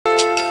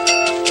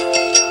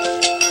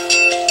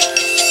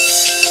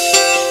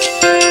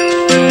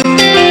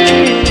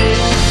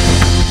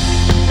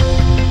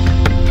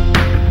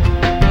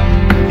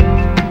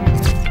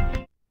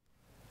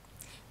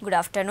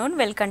afternoon.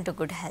 Welcome to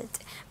Good Health.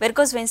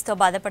 Varicose veins తో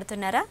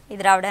బాధపడుతున్నారా?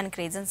 ఇది రావడానికి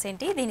రీజన్స్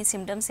ఏంటి? దీని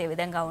సింప్టమ్స్ ఏ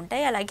విధంగా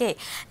ఉంటాయి? అలాగే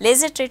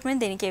లేజర్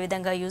ట్రీట్మెంట్ దీనికి ఏ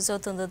విధంగా యూజ్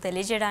అవుతుందో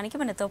తెలియజేయడానికి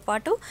మనతో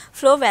పాటు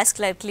ఫ్లో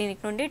వాస్కులర్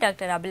క్లినిక్ నుండి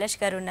డాక్టర్ అభిలాష్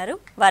గారు ఉన్నారు.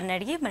 వారిని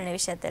అడిగి మన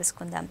విషయాలు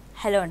తెలుసుకుందాం.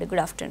 హలో అండి,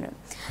 గుడ్ ఆఫ్టర్నూన్.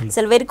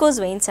 అసలు వెరికోజ్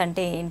వెయిన్స్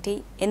అంటే ఏంటి?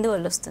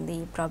 ఎందువల్ల వస్తుంది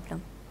ఈ ప్రాబ్లం?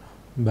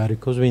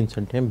 వారికోజ్ వెయిన్స్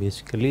అంటే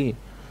బేసికలీ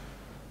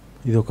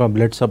ఇది ఒక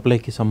బ్లడ్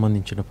సప్లైకి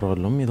సంబంధించిన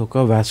ప్రాబ్లం. ఇది ఒక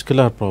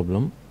వాస్కులర్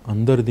ప్రాబ్లం.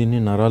 అందరు దీన్ని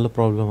నరాల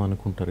ప్రాబ్లం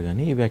అనుకుంటారు,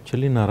 కానీ ఇవి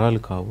యాక్చువల్లీ నరాలు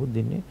కావు.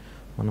 దీన్ని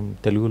మనం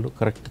తెలుగులో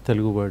కరెక్ట్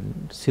తెలుగు వర్డ్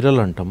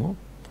సిరలు అంటాము.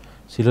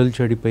 సిరలు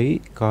చెడిపోయి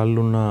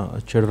కాళ్ళున్న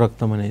చెడు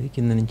రక్తం అనేది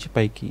కింద నుంచి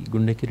పైకి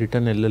గుండెకి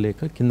రిటర్న్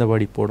వెళ్ళలేక కింద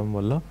పడిపోవడం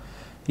వల్ల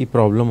ఈ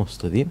ప్రాబ్లం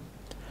వస్తుంది.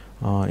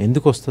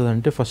 ఎందుకు వస్తుంది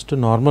అంటే ఫస్ట్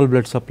నార్మల్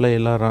బ్లడ్ సప్లై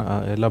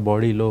ఎలా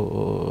బాడీలో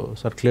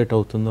సర్క్యులేట్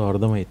అవుతుందో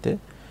అర్థమైతే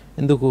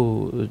ఎందుకు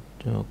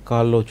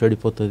కాల్లో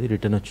చెడిపోతుంది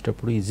రిటర్న్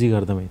వచ్చేటప్పుడు ఈజీగా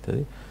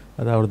అర్థమవుతుంది.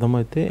 అది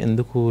అర్థమైతే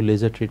ఎందుకు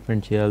లేజర్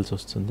ట్రీట్మెంట్ చేయాల్సి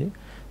వస్తుంది,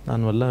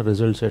 దానివల్ల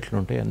రిజల్ట్స్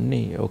ఎట్లుంటాయి అన్నీ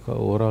ఒక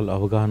ఓవరాల్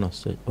అవగాహన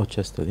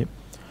వచ్చేస్తుంది.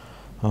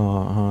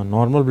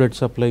 నార్మల్ బ్లడ్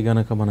సప్లై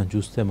కనుక మనం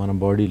చూస్తే మన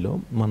బాడీలో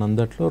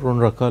మనందట్లో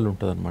రెండు రకాలు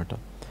ఉంటుంది అన్నమాట.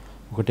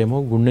 ఒకటేమో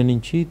గుండె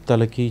నుంచి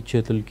తలకి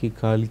చేతులకి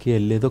కాలికి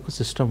వెళ్ళేది ఒక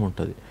సిస్టమ్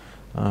ఉంటుంది.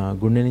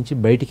 గుండె నుంచి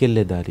బయటికి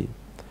వెళ్ళే దారి,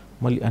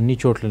 మళ్ళీ అన్ని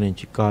చోట్ల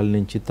నుంచి కాలు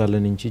నుంచి తల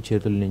నుంచి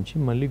చేతుల నుంచి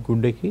మళ్ళీ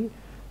గుండెకి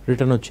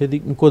రిటర్న్ వచ్చేది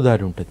ఇంకో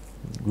దారి ఉంటుంది.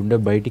 గుండె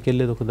బయటికి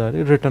వెళ్ళేది ఒక దారి,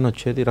 రిటర్న్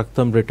వచ్చేది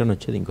రక్తం రిటర్న్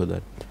వచ్చేది ఇంకో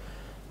దారి.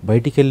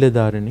 బయటికి వెళ్ళే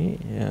దారిని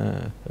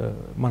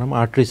మనం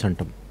ఆర్టరీస్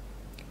అంటాం,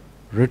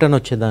 రిటర్న్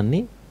వచ్చేదాన్ని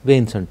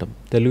వెయిన్స్ అంటాం.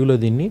 తెలుగులో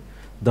దీన్ని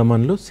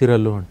దమన్లు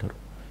సిరలు అంటారు.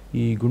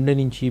 ఈ గుండె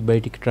నుంచి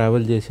బయటికి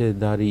ట్రావెల్ చేసే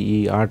దారి ఈ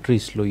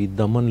ఆర్టరీస్లో ఈ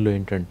దమన్లో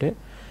ఏంటంటే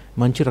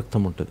మంచి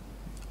రక్తం ఉంటుంది.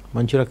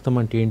 మంచి రక్తం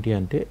అంటే ఏంటి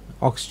అంటే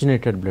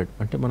ఆక్సిజనేటెడ్ బ్లడ్,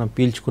 అంటే మనం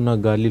పీల్చుకున్న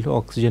గాలిలో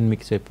ఆక్సిజన్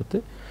మిక్స్ అయిపోతే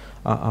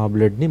ఆ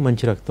బ్లడ్ని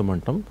మంచి రక్తం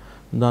అంటాం.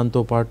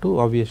 దాంతోపాటు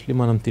ఆబ్వియస్లీ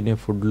మనం తినే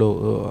ఫుడ్లో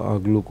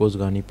గ్లూకోజ్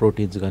కానీ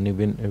ప్రోటీన్స్ కానీ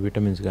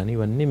విటమిన్స్ కానీ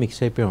ఇవన్నీ మిక్స్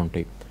అయిపోయి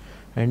ఉంటాయి.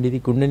 అండ్ ఇది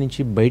గుండె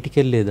నుంచి బయటికి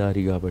వెళ్ళే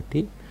దారి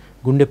కాబట్టి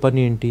గుండె పని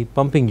ఏంటి,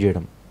 పంపింగ్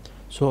చేయడం.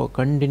 సో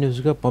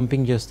కంటిన్యూస్గా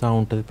పంపింగ్ చేస్తూ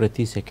ఉంటుంది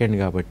ప్రతి సెకండ్.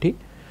 కాబట్టి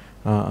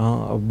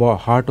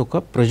హార్ట్ ఒక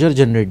ప్రెషర్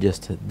జనరేట్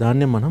చేస్తుంది,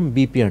 దాన్నే మనం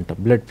బీపీ అంటాం,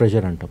 బ్లడ్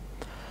ప్రెషర్ అంటాం.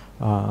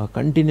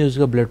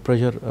 కంటిన్యూస్గా బ్లడ్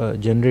ప్రెషర్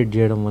జనరేట్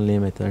చేయడం వల్ల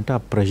ఏమవుతుందంటే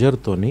ఆ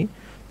ప్రెషర్తోని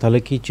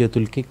తలకి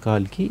చేతులకి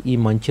కాలికి ఈ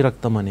మంచి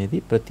రక్తం అనేది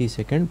ప్రతి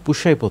సెకండ్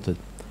పుష్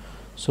అయిపోతుంది.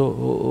 సో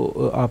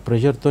ఆ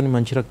ప్రెషర్తో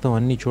మంచి రక్తం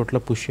అన్ని చోట్ల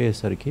పుష్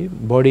అయ్యేసరికి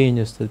బాడీ ఏం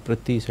చేస్తుంది,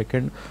 ప్రతి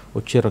సెకండ్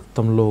వచ్చే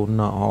రక్తంలో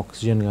ఉన్న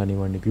ఆక్సిజన్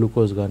కానివ్వండి,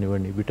 గ్లూకోజ్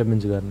కానివ్వండి,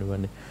 విటమిన్స్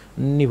కానివ్వండి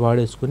అన్నీ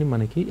వాడేసుకొని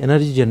మనకి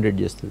ఎనర్జీ జనరేట్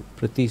చేస్తుంది.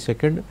 ప్రతి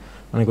సెకండ్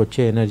మనకి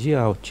వచ్చే ఎనర్జీ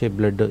ఆ వచ్చే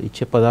బ్లడ్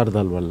ఇచ్చే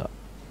పదార్థాల వల్ల,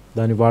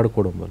 దాన్ని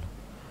వాడుకోవడం వల్ల.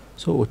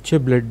 సో వచ్చే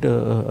బ్లడ్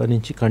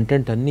నుంచి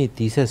కంటెంట్ అన్నీ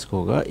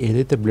తీసేసుకోగా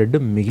ఏదైతే బ్లడ్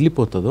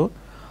మిగిలిపోతుందో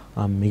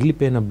ఆ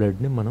మిగిలిపోయిన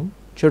బ్లడ్ని మనం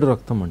చెడు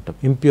రక్తం అంటాం,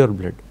 ఇంప్యూర్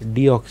బ్లడ్,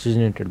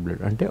 డీఆక్సిజనేటెడ్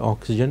బ్లడ్, అంటే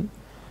ఆక్సిజన్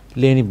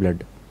లేని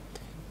బ్లడ్.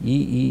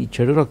 ఈ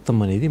చెడు రక్తం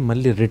అనేది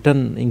మళ్ళీ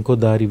రిటర్న్ ఇంకో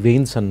దారి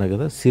వెయిన్స్ అన్నా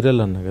కదా,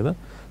 సిరల్ అన్నా కదా,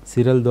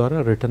 సిరల్ ద్వారా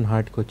రిటర్న్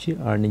హార్ట్కి వచ్చి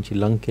హార్ట్ నుంచి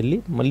లంగ్కి వెళ్ళి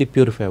మళ్ళీ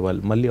ప్యూరిఫై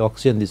అవ్వాలి, మళ్ళీ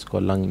ఆక్సిజన్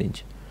తీసుకోవాలి లంగ్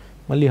నుంచి,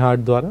 మళ్ళీ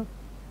హార్ట్ ద్వారా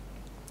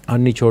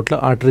అన్ని చోట్ల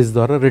ఆర్టరీస్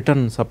ద్వారా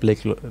రిటర్న్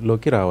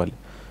సప్లైలోకి రావాలి.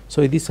 సో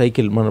ఇది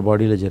సైకిల్ మన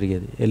బాడీలో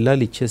జరిగేది.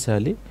 వెళ్ళాలి,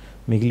 ఇచ్చేసేయాలి,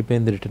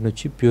 మిగిలిపోయింది రిటర్న్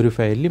వచ్చి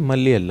ప్యూరిఫై వెళ్ళి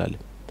మళ్ళీ వెళ్ళాలి.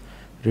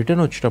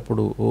 రిటర్న్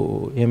వచ్చేటప్పుడు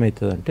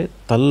ఏమవుతుందంటే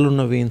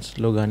తలలున్న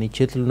వెయిన్స్లో కానీ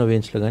చేతులున్న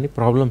వెయిన్స్లో కానీ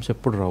ప్రాబ్లమ్స్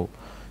ఎప్పుడు రావు.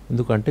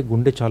 ఎందుకంటే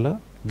గుండె చాలా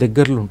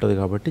దగ్గరలో ఉంటుంది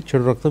కాబట్టి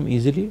చెడు రక్తం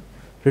ఈజీలీ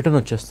రిటర్న్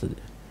వచ్చేస్తుంది.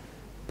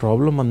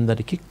 ప్రాబ్లం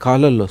అందరికీ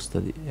కాళ్ళల్లో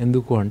వస్తుంది.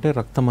 ఎందుకు అంటే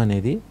రక్తం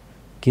అనేది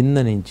కింద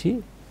నుంచి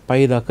పై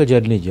దాకా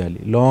జర్నీ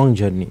చేయాలి, లాంగ్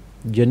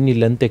జర్నీ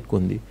లెంత్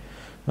ఎక్కువ ఉంది.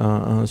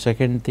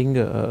 సెకండ్ థింగ్,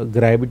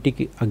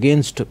 గ్రావిటీకి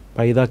అగేన్స్ట్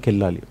పై దాకా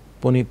వెళ్ళాలి.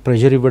 పోనీ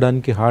ప్రెషర్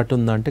ఇవ్వడానికి హార్ట్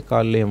ఉందా అంటే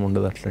కాళ్ళు ఏమి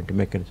ఉండదు అట్లాంటి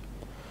మెకానిజం.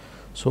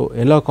 సో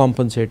ఎలా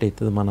కాంపన్సేట్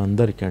అవుతుంది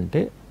మనందరికీ అంటే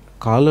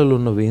కాళ్ళలో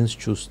ఉన్న వెయిన్స్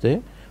చూస్తే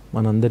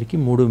మనందరికీ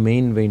 3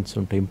 మెయిన్ వెయిన్స్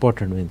ఉంటాయి,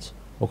 ఇంపార్టెంట్ వెయిన్స్.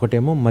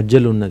 ఒకటేమో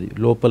మధ్యలో ఉన్నది,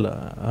 లోపల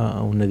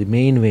ఉన్నది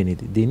మెయిన్ వెయిన్,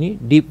 దీన్ని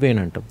డీప్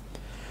వెయిన్ అంటాం.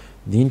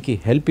 దీనికి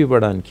హెల్ప్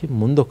ఇవ్వడానికి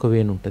ముందు ఒక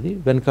వెయిన్ ఉంటుంది,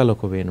 వెనకాల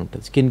ఒక వెయిన్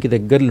ఉంటుంది, స్కిన్కి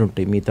దగ్గరలో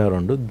ఉంటాయి మిగతా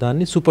రెండు,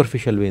 దాన్ని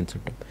సూపర్ఫిషియల్ వెయిన్స్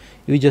అంటాం.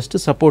 ఇవి జస్ట్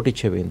సపోర్ట్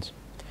ఇచ్చే వెయిన్స్.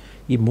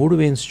 ఈ 3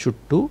 వెయిన్స్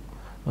చుట్టూ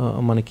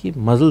మనకి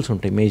మజిల్స్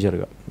ఉంటాయి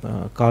మేజర్గా.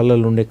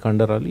 కాళ్ళలో ఉండే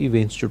కండరాలు ఈ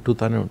వెయిన్స్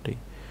చుట్టూతానే ఉంటాయి.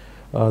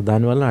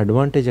 దానివల్ల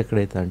అడ్వాంటేజ్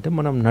ఎక్కడైతే అంటే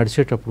మనం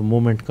నడిచేటప్పుడు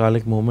మూమెంట్,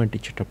 కాళ్ళకి మూమెంట్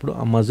ఇచ్చేటప్పుడు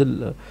ఆ మజిల్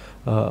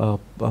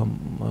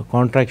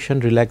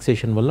కాంట్రాక్షన్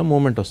రిలాక్సేషన్ వల్ల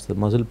మూమెంట్ వస్తుంది,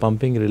 మజిల్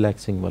పంపింగ్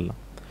రిలాక్సింగ్ వల్ల.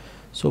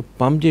 సో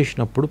పంప్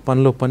చేసినప్పుడు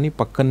పనిలో పని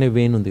పక్కనే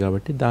వెయిన్ ఉంది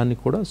కాబట్టి దాన్ని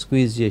కూడా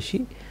స్క్వీజ్ చేసి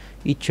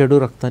ఈ చెడు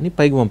రక్తాన్ని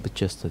పైకి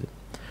పంపించేస్తుంది.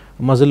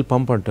 మజిల్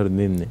పంప్ అంటారు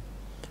దీన్ని.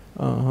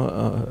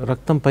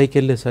 రక్తం పైకి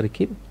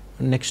వెళ్ళేసరికి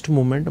నెక్స్ట్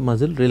మూమెంట్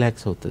మజిల్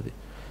రిలాక్స్ అవుతుంది.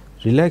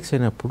 రిలాక్స్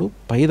అయినప్పుడు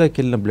పైదాకి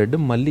వెళ్ళిన బ్లడ్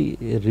మళ్ళీ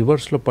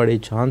రివర్స్లో పడే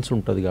ఛాన్స్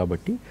ఉంటుంది.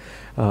 కాబట్టి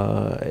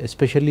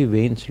ఎస్పెషల్లీ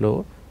వెయిన్స్లో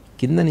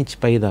కింద నుంచి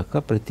పైదాకా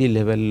ప్రతి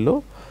లెవెల్లో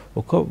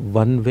ఒక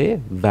 1 వే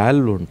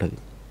వాల్వ్ ఉంటుంది,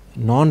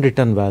 నాన్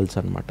రిటర్న్ వాల్వ్స్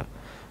అనమాట.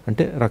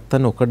 అంటే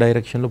రక్తాన్ని ఒక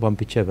డైరెక్షన్లో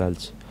పంపించే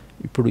వాల్వ్స్.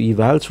 ఇప్పుడు ఈ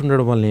వాల్వ్స్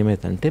ఉండడం వల్ల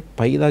ఏమవుతుందంటే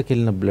పైదాకి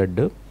వెళ్ళిన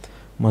బ్లడ్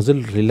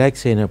మజిల్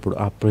రిలాక్స్ అయినప్పుడు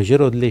ఆ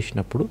ప్రెషర్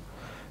వదిలేసినప్పుడు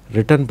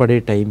రిటర్న్ పడే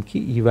టైంకి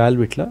ఈ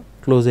వాల్వ్ ఇట్లా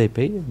క్లోజ్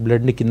అయిపోయి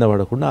బ్లడ్ని కింద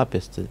పడకుండా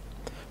ఆపేస్తుంది.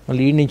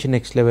 మళ్ళీ ఈ నుంచి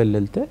నెక్స్ట్ లెవెల్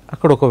వెళ్తే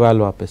అక్కడ ఒక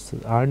వాల్వ్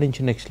ఆపేస్తుంది, ఆడ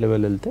నుంచి నెక్స్ట్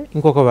లెవెల్ వెళ్తే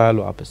ఇంకొక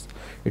వాల్వ్ ఆపేస్తుంది.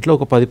 ఇట్లా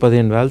ఒక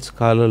 10-15 వాల్వ్స్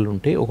కాలాలు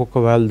ఉంటాయి. ఒక్కొక్క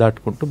వాల్వ్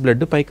దాటుకుంటూ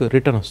బ్లడ్ పైకి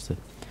రిటర్న్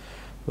వస్తుంది.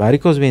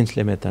 వారికోస్ వెయిన్స్లో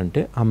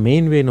ఏమవుతుందంటే ఆ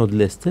మెయిన్ వెయిన్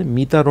వదిలేస్తే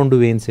మిగతా 2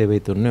 వెయిన్స్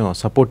ఏవైతే ఉన్నాయో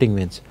సపోర్టింగ్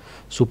వెయిన్స్,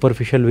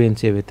 సూపర్ఫిషియల్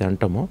వెయిన్స్ ఏవైతే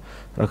అంటామో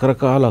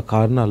రకరకాల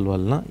కారణాల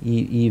వలన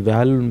ఈ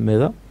వాల్వ్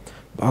మీద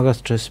బాగా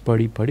స్ట్రెస్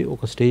పడి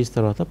ఒక స్టేజ్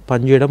తర్వాత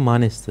పనిచేయడం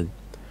మానేస్తుంది.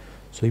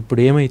 సో ఇప్పుడు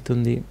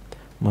ఏమవుతుంది,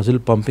 మజిల్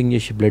పంపింగ్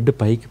చేసి బ్లడ్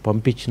పైకి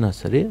పంపించినా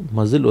సరే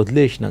మజిల్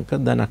వదిలేసినాక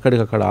దాన్ని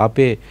అక్కడికక్కడ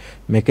ఆపే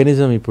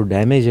మెకానిజం ఇప్పుడు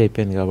డ్యామేజ్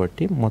అయిపోయింది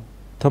కాబట్టి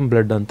మొత్తం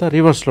బ్లడ్ అంతా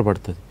రివర్స్లో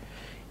పడుతుంది.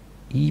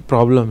 ఈ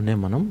ప్రాబ్లమ్నే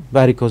మనం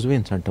వారికోస్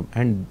వెయిన్స్ అంటాం.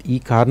 అండ్ ఈ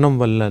కారణం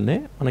వల్లనే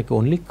మనకి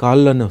ఓన్లీ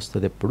కాళ్ళలోనే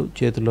వస్తుంది, ఎప్పుడు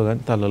చేతుల్లో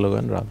కానీ తలలో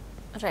కానీ రాదు.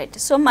 రైట్.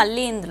 సో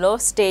మళ్ళీ ఇందులో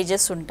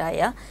స్టేజెస్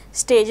ఉంటాయా,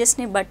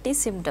 స్టేజెస్ని బట్టి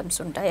సిమ్టమ్స్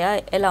ఉంటాయా,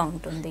 ఎలా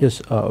ఉంటుంది? ఎస్,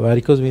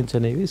 వారికోస్ వెయిన్స్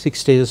అనేవి 6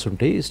 స్టేజెస్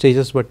ఉంటాయి.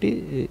 స్టేజెస్ బట్టి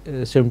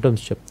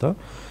సిమ్టమ్స్ చెప్తా.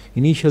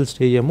 ఇనీషియల్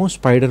స్టేజ్ ఏమో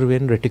spider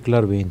vein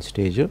reticular vein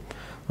stage.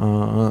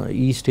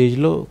 ఈ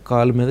స్టేజ్లో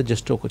కాలు మీద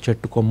జస్ట్ ఒక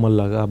చెట్టు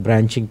కొమ్మల్లాగా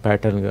బ్రాంచింగ్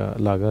ప్యాటర్న్గా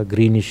లాగా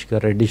గ్రీనిష్గా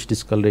రెడ్డిష్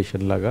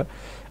డిస్కలరేషన్ లాగా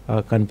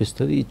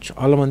కనిపిస్తుంది.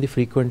 చాలామంది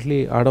ఫ్రీక్వెంట్లీ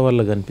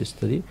ఆడవాళ్ళకి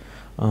కనిపిస్తుంది.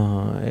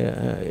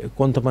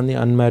 కొంతమంది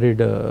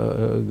అన్మ్యారీడ్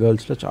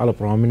గర్ల్స్లో చాలా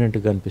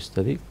ప్రామినెంట్గా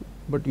కనిపిస్తుంది.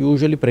 బట్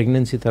యూజువలీ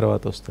ప్రెగ్నెన్సీ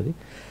తర్వాత వస్తుంది.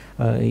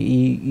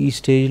 ఈ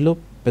స్టేజ్లో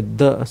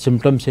పెద్ద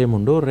సిమ్టమ్స్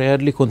ఏముండవు.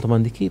 రేర్లీ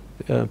కొంతమందికి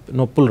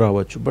నొప్పులు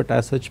రావచ్చు, but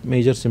as such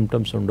major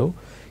symptoms ఉండవు.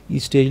 ఈ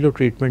స్టేజ్లో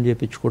ట్రీట్మెంట్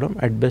చేయించుకోవడం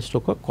అట్ బెస్ట్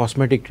ఒక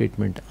కాస్మెటిక్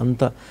ట్రీట్మెంట్,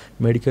 అంత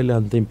మెడికల్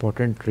అంత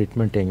ఇంపార్టెంట్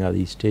ట్రీట్మెంట్ ఏం కాదు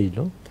ఈ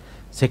స్టేజ్లో.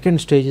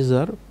 Second stages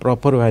are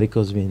proper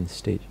varicose vein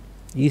stage.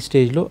 ఈ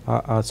స్టేజ్లో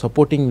ఆ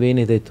సపోర్టింగ్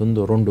వెయిన్ ఏదైతే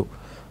ఉందో 2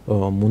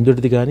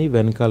 ముందుటిది కానీ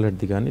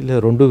వెనకాలది కానీ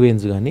లేదా 2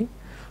 వెయిన్స్ కానీ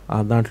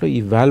దాంట్లో ఈ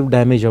వాల్వ్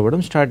డ్యామేజ్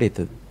అవ్వడం స్టార్ట్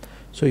అవుతుంది.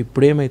 సో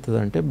ఇప్పుడు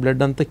ఏమవుతుందంటే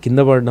బ్లడ్ అంతా కింద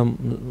పడడం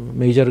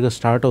మేజర్గా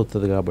స్టార్ట్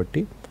అవుతుంది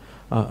కాబట్టి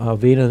ఆ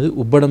వెయిన్ అది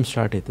ఉబ్బడం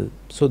స్టార్ట్ అవుతుంది.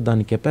 సో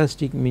దాని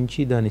కెపాసిటీకి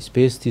మించి దాని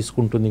స్పేస్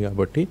తీసుకుంటుంది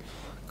కాబట్టి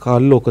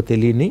కాల్లో ఒక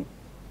తెలియని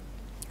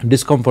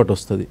డిస్కంఫర్ట్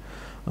వస్తుంది,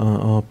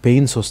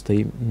 పెయిన్స్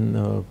వస్తాయి.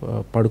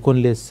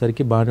 పడుకొని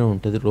లేసేసరికి బాగానే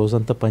ఉంటుంది,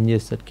 రోజంతా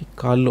పనిచేసేసరికి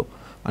కాల్లో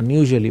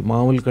అన్యూజువలీ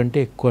మామూలు కంటే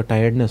ఎక్కువ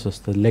టైర్డ్నెస్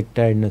వస్తుంది, లెగ్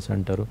టైర్డ్నెస్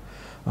అంటారు.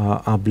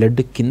 ఆ బ్లడ్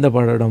కింద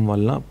పడడం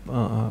వల్ల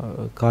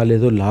కాలు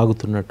ఏదో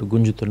లాగుతున్నట్టు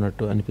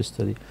గుంజుతున్నట్టు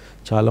అనిపిస్తుంది.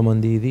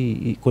 చాలామంది ఇది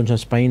కొంచెం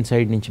స్పైన్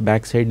సైడ్ నుంచి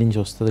బ్యాక్ సైడ్ నుంచి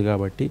వస్తుంది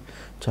కాబట్టి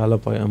చాలా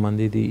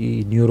మంది ఇది ఈ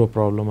న్యూరో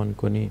ప్రాబ్లం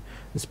అనుకొని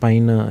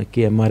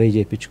స్పైన్కి ఎంఆర్ఐ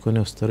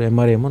చేయించుకొని వస్తారు.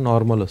 ఎంఆర్ఐ ఏమో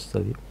నార్మల్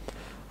వస్తుంది.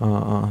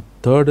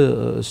 థర్డ్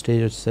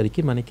స్టేజ్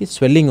వచ్చేసరికి మనకి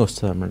స్వెల్లింగ్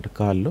వస్తుంది అన్నమాట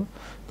కాల్లో.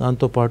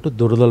 దాంతోపాటు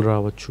దురదలు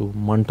రావచ్చు,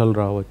 మంటలు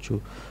రావచ్చు,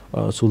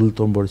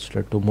 సుదులతో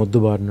పొడిచినట్టు మొద్దు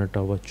బారినట్టు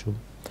అవ్వచ్చు.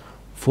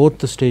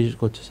 ఫోర్త్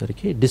స్టేజ్కి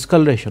వచ్చేసరికి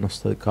డిస్కలరేషన్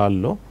వస్తుంది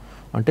కాల్లో,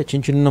 అంటే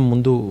చిన్న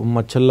ముందు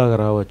మచ్చల్లాగా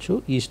రావచ్చు.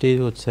 ఈ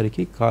స్టేజ్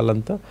వచ్చేసరికి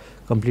కాలంతా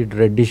కంప్లీట్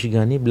రెడ్డిష్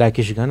కానీ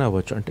బ్లాకిష్ కానీ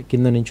అవ్వచ్చు, అంటే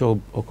కింద నుంచి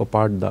ఒక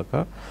పార్ట్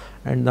దాకా.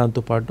 అండ్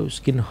దాంతోపాటు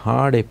స్కిన్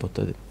హార్డ్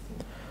అయిపోతుంది.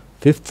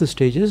 Fifth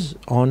stage is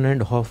on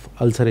and of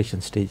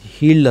ulceration stage,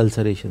 healed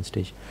ulceration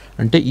stage.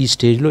 అంటే ఈ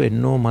స్టేజ్లో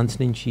ఎన్నో మంత్స్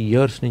నుంచి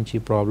ఇయర్స్ నుంచి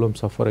ప్రాబ్లమ్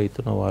సఫర్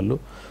అవుతున్న వాళ్ళు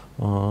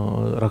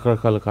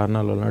రకరకాల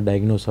కారణాల వలన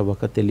డయాగ్నోస్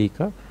అవ్వక తెలియక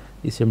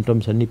ఈ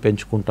సిమ్టమ్స్ అన్నీ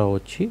పెంచుకుంటూ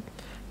వచ్చి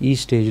ఈ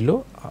స్టేజ్లో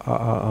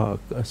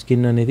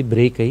స్కిన్ అనేది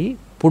బ్రేక్ అయ్యి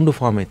పుండు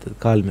ఫామ్ అవుతుంది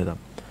కాలు మీద.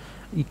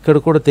 ఇక్కడ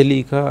కూడా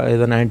తెలియక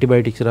ఏదైనా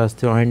యాంటీబయాటిక్స్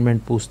రాస్తే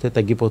ఆయింట్మెంట్ పూస్తే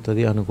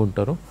తగ్గిపోతుంది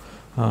అనుకుంటారు,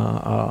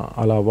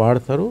 అలా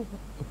వాడతారు,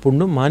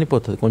 పుండు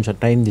మానిపోతుంది. కొంచెం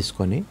టైం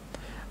తీసుకొని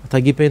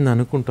తగ్గిపోయింది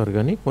అనుకుంటారు,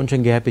 కానీ కొంచెం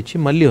గ్యాప్ ఇచ్చి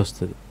మళ్ళీ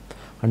వస్తుంది.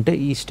 అంటే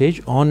ఈ stage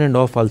on and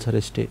of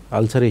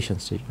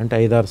ulceration stage, అంటే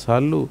 5-6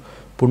 సార్లు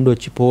పుండు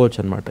వచ్చి పోవచ్చు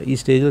అనమాట. ఈ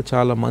స్టేజ్లో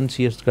చాలా months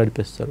years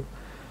గడిపేస్తారు.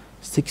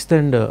 6th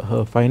and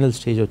final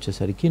stage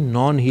వచ్చేసరికి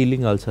నాన్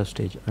హీలింగ్ అల్సర్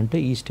స్టేజ్. అంటే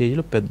ఈ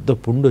స్టేజ్లో పెద్ద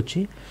పుండు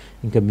వచ్చి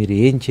ఇంకా మీరు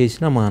ఏం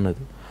చేసినా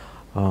మానదు.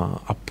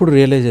 అప్పుడు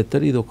రియలైజ్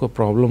అవుతారు ఇది ఒక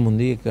ప్రాబ్లం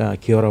ఉంది,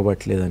 cure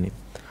అవ్వట్లేదని.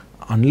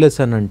 Unless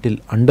and until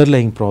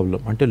underlying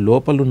problem, అంటే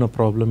లోపల ఉన్న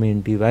ప్రాబ్లం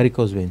ఏంటి,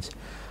 వారికోస్ వెయిన్స్,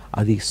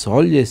 అది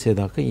సాల్వ్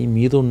చేసేదాకా ఈ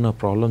మీద ఉన్న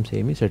ప్రాబ్లమ్స్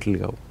ఏమీ సెటిల్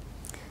కావు.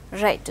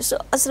 రైట్. సో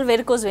అసలు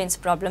వెరికోస్ వెయిన్స్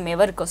ప్రాబ్లం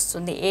ఎవరికి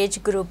వస్తుంది? Age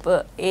group,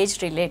 age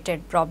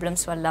related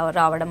problems వల్ల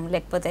రావడం,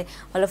 లేకపోతే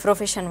వాళ్ళ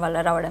ప్రొఫెషన్ వల్ల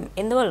రావడం,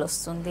 ఎందువల్ల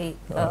వస్తుంది?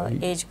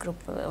 ఏజ్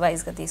గ్రూప్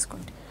వైజ్గా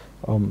తీసుకుంటే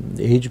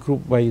ఏజ్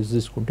గ్రూప్ వైజ్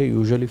తీసుకుంటే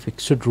యూజువలీ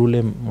ఫిక్స్డ్ రూల్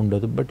ఏం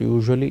ఉండదు, బట్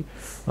యూజువలీ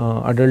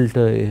అడల్ట్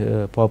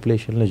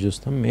పాపులేషన్లో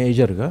చూస్తాం.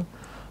 మేజర్గా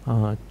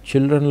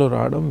చిల్డ్రన్లో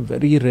రావడం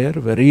very rare,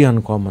 very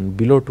uncommon.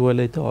 Below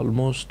 12 అయితే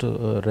ఆల్మోస్ట్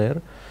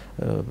రేర్.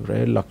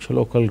 లక్షలో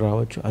ఒకరు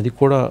రావచ్చు, అది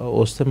కూడా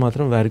వస్తే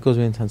మాత్రం వారికోస్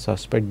వెయిన్స్ అని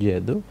సస్పెక్ట్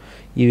చేయొద్దు.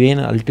 ఈ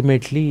వెయిన్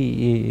అల్టిమేట్లీ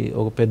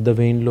ఒక పెద్ద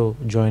వెయిన్లో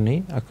జాయిన్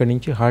అయ్యి అక్కడి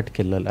నుంచి హార్ట్కి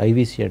వెళ్ళాలి,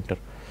 ఐవీసీ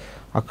అంటారు.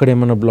 అక్కడ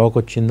ఏమైనా బ్లాక్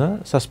వచ్చిందా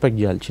సస్పెక్ట్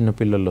చేయాలి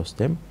చిన్నపిల్లల్లో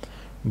వస్తే.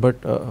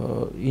 బట్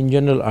ఇన్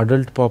జనరల్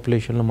అడల్ట్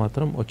పాపులేషన్లో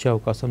మాత్రం వచ్చే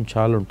అవకాశం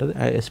చాలా ఉంటుంది.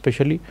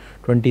 ఎస్పెషల్లీ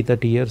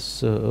 20-30 ఇయర్స్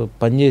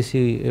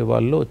పనిచేసే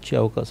వాళ్ళు వచ్చే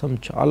అవకాశం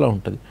చాలా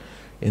ఉంటుంది.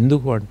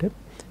 ఎందుకు అంటే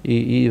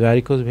ఈ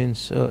వారికోస్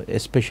వెయిన్స్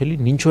ఎస్పెషల్లీ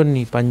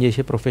నించొని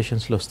పనిచేసే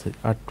ప్రొఫెషన్స్లో వస్తుంది.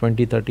 ఆ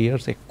 20-30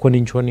 ఇయర్స్ ఎక్కువ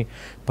నించొని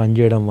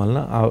పనిచేయడం వలన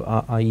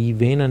ఈ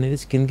వెయిన్ అనేది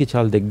స్కిన్కి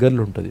చాలా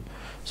దగ్గరలో ఉంటుంది.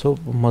 సో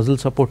మజిల్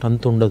సపోర్ట్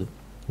అంత ఉండదు.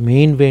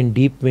 మెయిన్ వెయిన్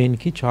డీప్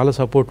వెయిన్కి చాలా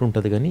సపోర్ట్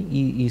ఉంటుంది, కానీ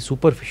ఈ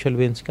సూపర్ఫిషియల్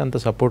వెయిన్స్కి అంత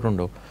సపోర్ట్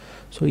ఉండవు.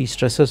 సో ఈ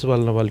స్ట్రెస్సెస్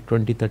వల్ల వాళ్ళు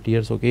 20-30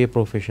 ఇయర్స్ ఒకే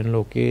ప్రొఫెషన్లో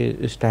ఒకే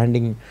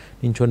స్టాండింగ్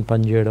నించొని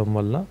పనిచేయడం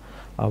వల్ల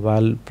ఆ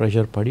వాల్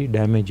ప్రెషర్ పడి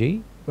డ్యామేజ్ అయ్యి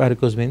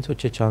వారికోస్ వెయిన్స్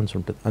వచ్చే ఛాన్స్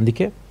ఉంటుంది.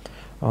 అందుకే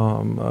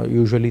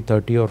యూజువలీ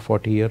 30 or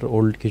 40 year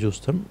ఓల్డ్కి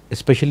చూస్తాం,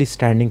 ఎస్పెషలీ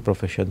స్టాండింగ్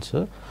ప్రొఫెషన్స్.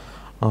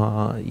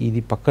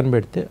 ఇది పక్కన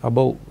పెడితే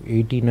అబౌవ్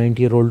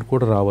 80-90 year old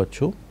కూడా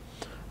రావచ్చు.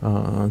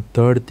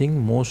 Third thing,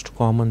 most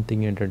common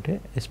thing ఏంటంటే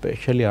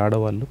ఎస్పెషల్లీ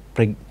ఆడవాళ్ళు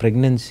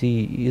pregnancy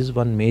is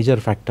one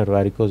major factor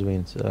varicose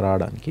veins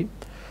రావడానికి.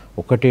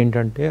 ఒకటి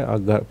ఏంటంటే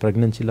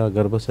ప్రెగ్నెన్సీలో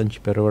గర్భసంచి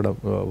పెరగడం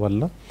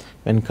వల్ల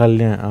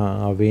వెనకాలనే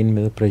ఆ వెయిన్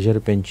మీద ప్రెషర్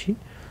పెంచి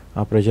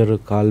ఆ ప్రెషర్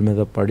కాలు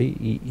మీద పడి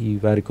ఈ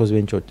వారికోస్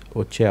వెయిన్స్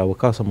వచ్చే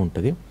అవకాశం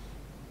ఉంటుంది.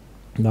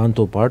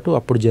 దాంతోపాటు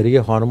అప్పుడు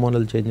జరిగే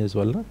హార్మోనల్ చేంజెస్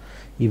వల్ల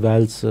ఈ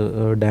వాల్స్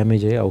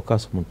డ్యామేజ్ అయ్యే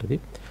అవకాశం ఉంటుంది.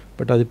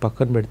 బట్ అది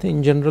పక్కన పెడితే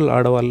ఇన్ జనరల్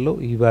ఆడవాళ్ళలో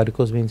ఈ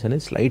వారికోస్ వెయిన్స్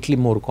అనేది స్లైట్లీ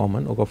మోర్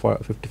కామన్. ఒక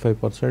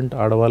 55%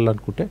 ఆడవాళ్ళు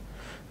అనుకుంటే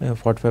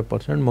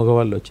 45%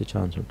 మగవాళ్ళు వచ్చే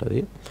ఛాన్స్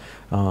ఉంటుంది.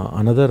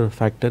 Another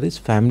factor is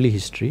family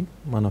history.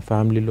 మన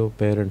ఫ్యామిలీలో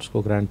పేరెంట్స్కో,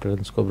 గ్రాండ్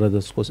పేరెంట్స్కో,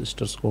 బ్రదర్స్కో,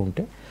 సిస్టర్స్కో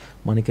ఉంటే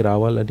మనకి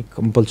రావాలని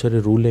కంపల్సరీ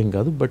రూల్ ఏం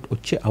కాదు, బట్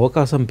వచ్చే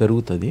అవకాశం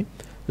పెరుగుతుంది.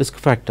 రిస్క్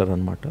ఫ్యాక్టర్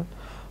అనమాట.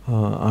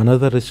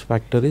 Another risk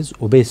factor is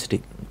obesity.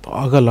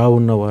 బాగా లావు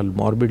ఉన్న వాళ్ళు,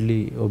 మార్బిడ్లీ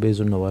ఒబేజ్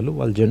ఉన్న వాళ్ళు,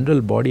 వాళ్ళ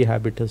జనరల్ బాడీ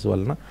హ్యాబిటస్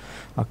వలన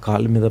ఆ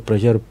కాలు మీద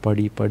ప్రెషర్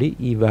పడి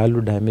ఈ వాల్వ్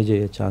డ్యామేజ్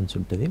అయ్యే ఛాన్స్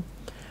ఉంటుంది.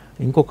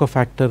 ఇంకొక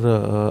ఫ్యాక్టర్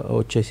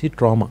వచ్చేసి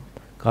ట్రామా.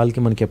 కాలుకి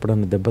మనకి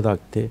ఎప్పుడన్నా దెబ్బ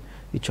తాకితే,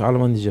 ఇది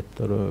చాలామంది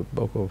చెప్తారు,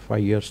 ఒక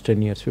 5 years, 10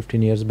 years,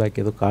 15 years బ్యాక్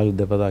ఏదో కాలు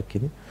దెబ్బ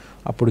తాకింది,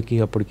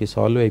 అప్పటికి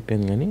సాల్వ్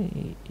అయిపోయింది. కానీ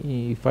ఈ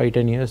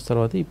 5-10 years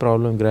తర్వాత ఈ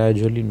ప్రాబ్లం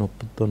గ్రాడ్యువల్లీ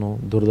నొప్పితోనో,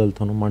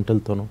 దురదలతోనో,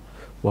 మంటలతోనో,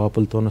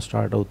 వాపులతోనో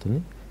స్టార్ట్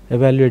అవుతుంది.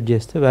 ఎవాల్యుయేట్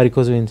చేస్తే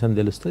వారికోస్ వెయిన్స్ అని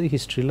తెలుస్తుంది,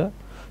 హిస్టరీలో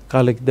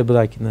కాళ్ళకి దెబ్బ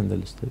తాకిందని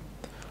తెలుస్తుంది.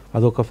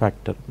 అదొక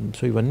ఫ్యాక్టర్.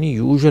 సో ఇవన్నీ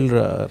usual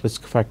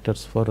risk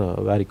factors for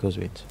varicose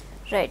veins.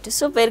 Right.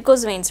 So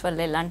varicose veins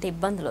వల్ల ఎలాంటి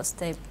ఇబ్బందులు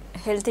వస్తాయి,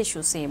 హెల్త్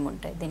ఇష్యూస్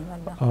ఏముంటాయి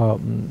దీనివల్ల?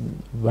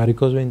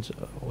 వారికోస్ వెయిన్స్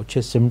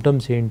వచ్చే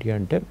సిమ్టమ్స్ ఏంటి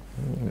అంటే,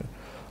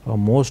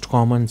 మోస్ట్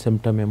కామన్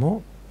సిమ్టమ్ ఏమో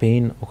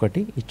పెయిన్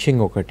ఒకటి,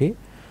 ఇచ్చింగ్ ఒకటి.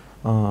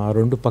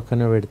 రెండు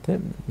పక్కన పెడితే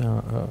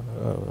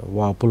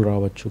వాపులు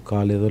రావచ్చు,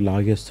 కాలు ఏదో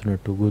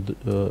లాగేస్తున్నట్టు,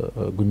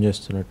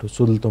 గుంజేస్తున్నట్టు,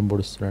 సూదులతో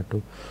పొడుస్తున్నట్టు,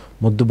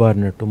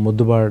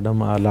 మొద్దుబారడం,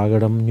 ఆ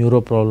లాగడం న్యూరో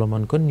ప్రాబ్లం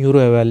అనుకొని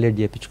న్యూరో ఎవాల్యుయేట్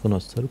చేయించుకొని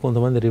వస్తారు.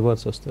 కొంతమంది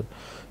రివర్స్ వస్తారు.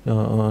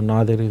 నా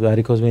దగ్గర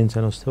వారికోస్ వెయిన్స్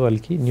అని వస్తే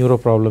వాళ్ళకి న్యూరో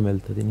ప్రాబ్లం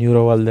వెళ్తుంది,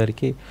 న్యూరో వాళ్ళ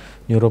దగ్గరికి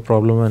న్యూరో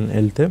ప్రాబ్లం అని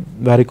వెళ్తే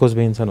వారికోస్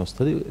వెయిన్స్ అని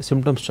వస్తుంది.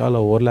 సిమ్టమ్స్ చాలా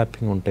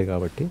ఓవర్లాపింగ్ ఉంటాయి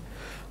కాబట్టి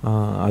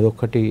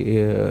అదొకటి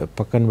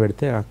పక్కన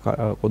పెడితే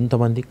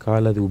కొంతమంది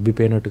కాలు అది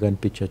ఉబ్బిపోయినట్టు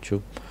కనిపించవచ్చు.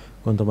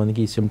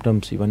 కొంతమందికి ఈ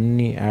సిమ్టమ్స్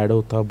ఇవన్నీ యాడ్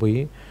అవుతా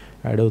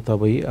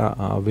పోయి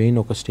ఆ వెయిన్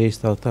ఒక స్టేజ్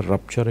తర్వాత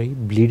రప్చర్ అయ్యి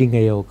బ్లీడింగ్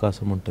అయ్యే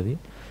అవకాశం ఉంటుంది.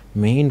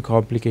 మెయిన్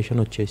కాంప్లికేషన్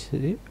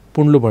వచ్చేసి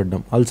పుండ్లు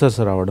పడడం,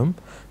 అల్సర్స్ రావడం.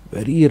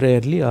 వెరీ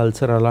రేర్లీ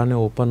అల్సర్ అలానే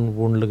ఓపెన్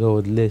పుండ్లుగా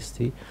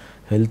వదిలేసి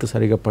హెల్త్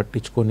సరిగా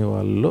పట్టించుకునే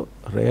వాళ్ళలో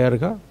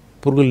రేర్గా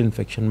పురుగుల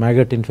ఇన్ఫెక్షన్,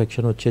 మ్యాగట్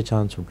ఇన్ఫెక్షన్ వచ్చే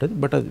ఛాన్స్ ఉంటుంది.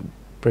 బట్ అది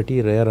ప్రతి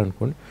రేర్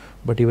అనుకోండి.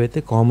 బట్ ఇవైతే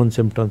common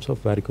symptoms of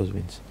varicose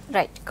veins.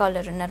 Right,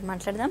 caller ఉన్నారు,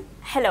 మాట్లాడదాం.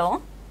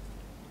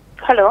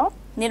 హలో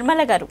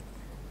నిర్మల గారు.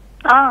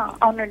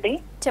 అవునండి,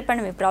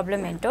 చెప్పండి మీ ప్రాబ్లం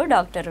ఏంటో,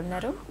 డాక్టర్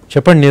ఉన్నారు.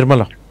 చెప్పండి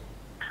నిర్మల.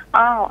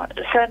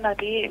 సార్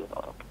నాది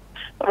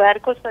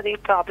వారికోస్ అది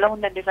ప్రాబ్లం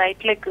ఉందండి.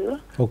 రైట్ లెగ్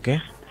ఓకే,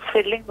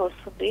 స్వెల్లింగ్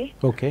వస్తుంది.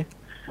 ఓకే,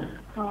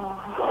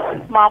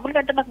 మామూలుగా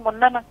అంటే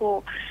నాకు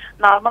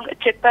నార్మల్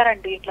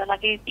చెప్పారండి, ఇట్లా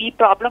నాకు ఈ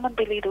ప్రాబ్లం అని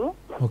తెలియదు.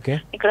 ఓకే,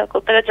 ఇక్కడ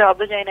కొత్తగా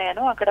జాబ్ లో జాయిన్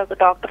అయ్యాను. అక్కడ ఒక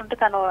డాక్టర్ ఉంటే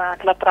తను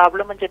అట్లా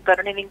ప్రాబ్లం అని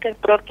చెప్పారు. నేను ఇంకా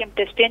ఇప్పటివరకు ఏం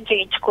టెస్ట్ ఏం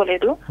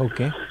చేయించుకోలేదు.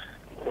 ఓకే,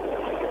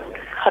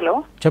 హలో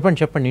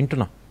చెప్పండి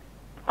వింటున్నా.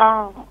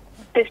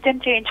 టెస్ట్ ఏం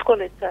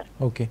చేయించుకోలేదు సార్.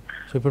 ఓకే,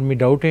 సో ఇప్పుడు మీ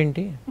డౌట్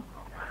ఏంటి?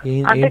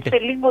 అంటే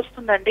స్వెల్లింగ్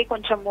వస్తుందండి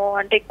కొంచెము,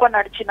 అంటే ఎక్కువ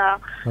నడిచినా,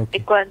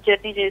 ఎక్కువ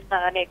జర్నీ చేసినా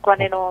కానీ, ఎక్కువ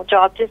నేను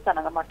జాబ్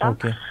చేస్తాను అనమాట.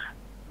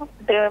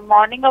 అంటే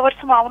మార్నింగ్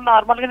అవర్స్ మామూలు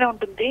నార్మల్ గానే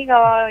ఉంటుంది, ఇక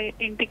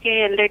ఇంటికి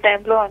వెళ్ళే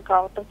టైంలో ఇంకా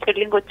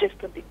స్వెల్లింగ్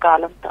వచ్చేస్తుంది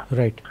కాలంతా.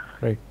 రైట్.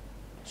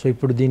 సో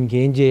ఇప్పుడు దీనికి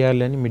ఏం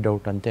చేయాలి అని మీ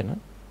డౌట్, అంతేనా?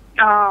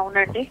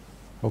 అవునండి.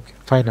 ఓకే,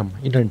 ఫైన్ అమ్మా,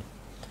 ఇదండి.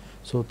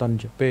 సో తను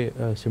చెప్పే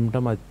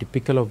సిమ్టమ్ అది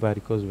టిపికల్ ఆఫ్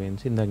వారికోస్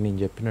వెయిన్స్. ఇందాక నేను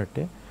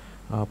చెప్పినట్టే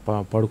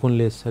పడుకొని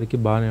లేసేసరికి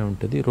బాగానే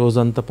ఉంటుంది,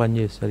 రోజంతా పని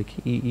చేసేసరికి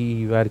ఈ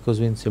వారికోస్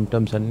వెయిన్స్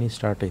సిమ్టమ్స్ అన్నీ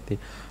స్టార్ట్ అవుతాయి.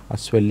 ఆ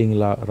స్వెల్లింగ్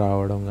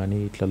రావడం కానీ,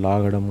 ఇట్లా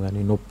లాగడం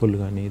కానీ, నొప్పులు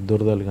కానీ,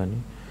 దురదలు కానీ,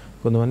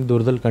 కొంతమంది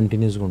దురదలు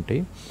కంటిన్యూస్గా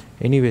ఉంటాయి.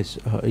 ఎనీవేస్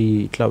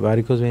ఇట్లా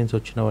వారికోస్ వెయిన్స్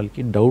వచ్చిన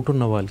వాళ్ళకి, డౌట్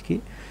ఉన్న వాళ్ళకి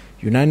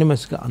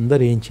యునానిమస్గా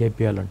అందరు ఏం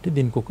చేయాలంటే,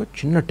 దీనికి ఒక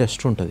చిన్న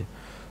టెస్ట్ ఉంటుంది.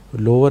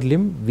 లోవర్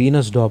లిమ్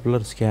వీనస్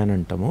డాప్లర్ స్కాన్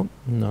అంటాము.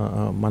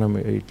 మనం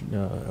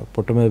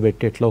పొట్ట మీద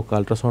పెట్టి ఎట్లా ఒక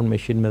అల్ట్రాసౌండ్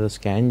మెషిన్ మీద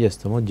స్కాన్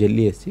చేస్తామో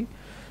జెల్లీ వేసి,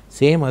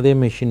 సేమ్ అదే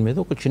మెషిన్ మీద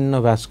ఒక చిన్న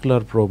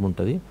వాస్కులర్ ప్రోబ్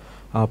ఉంటుంది.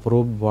 ఆ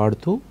ప్రోబ్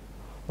వాడుతూ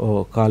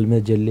కాలు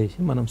మీద జెల్లేసి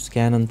మనం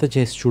స్కాన్ అంతా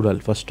చేసి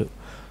చూడాలి ఫస్ట్.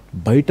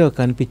 బయట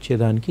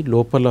కనిపించేదానికి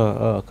లోపల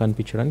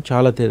కనిపించడానికి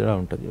చాలా తేడా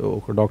ఉంటుంది.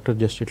 ఒక డాక్టర్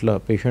జస్ట్ ఇట్లా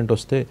పేషెంట్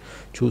వస్తే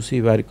చూసి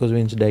వారికోజ్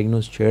వెయిన్స్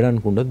డయాగ్నోస్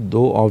చేయడానికి ఉండదు.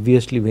 దో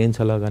ఆబ్వియస్లీ వెయిన్స్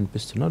అలా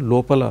కనిపిస్తున్నా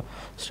లోపల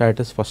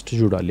స్టాటస్ ఫస్ట్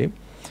చూడాలి.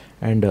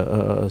 అండ్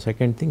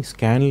సెకండ్ థింగ్,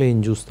 స్కాన్లో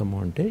ఏం చూస్తాము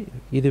అంటే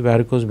ఇది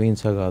వారికోజ్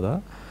వెయిన్సా కాదా,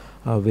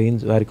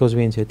 వారికోజ్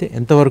వెయిన్స్ అయితే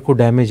ఎంతవరకు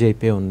డ్యామేజ్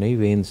అయిపోయి ఉన్నాయి,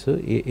 వెయిన్స్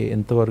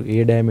ఎంతవరకు ఏ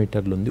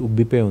డయామీటర్లు ఉంది,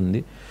 ఉబ్బిపోయి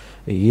ఉంది,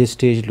 ఏ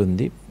స్టేజ్లో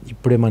ఉంది,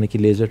 ఇప్పుడే మనకి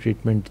లేజర్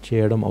ట్రీట్మెంట్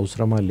చేయడం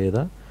అవసరమా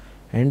లేదా.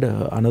 And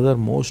another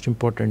most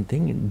important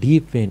thing,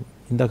 deep vein.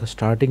 ఇందాక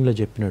స్టార్టింగ్లో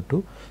చెప్పినట్టు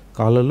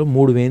కాళ్ళలో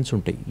 3 వెయిన్స్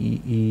ఉంటాయి.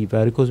 ఈ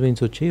వారికోజ్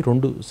వెయిన్స్ వచ్చి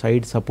 2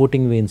 సైడ్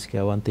సపోర్టింగ్ వెయిన్స్కి,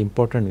 అవి అంత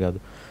ఇంపార్టెంట్ కాదు.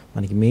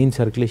 మనకి మెయిన్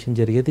సర్క్యులేషన్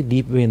జరిగేది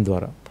డీప్ వెయిన్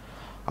ద్వారా.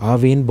 ఆ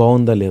వెయిన్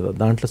బాగుందా లేదా,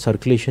 దాంట్లో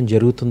సర్క్యులేషన్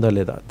జరుగుతుందా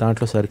లేదా,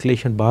 దాంట్లో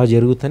సర్క్యులేషన్ బాగా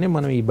జరుగుతూనే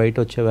మనం ఈ బయట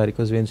వచ్చే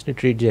వారికోజ్ వెయిన్స్ని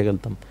ట్రీట్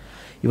చేయగలుగుతాం.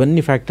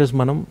 ఇవన్నీ ఫ్యాక్టర్స్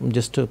మనం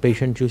జస్ట్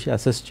పేషెంట్ చూసి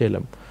అసెస్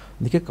చేయలేం.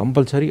 అందుకే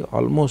కంపల్సరీ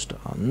ఆల్మోస్ట్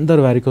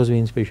అందరు వారికోజ్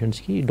వెయిన్స్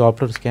పేషెంట్స్కి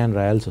డాప్లర్ స్కాన్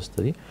రాయాల్సి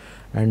వస్తుంది.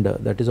 And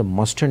that is a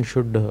must and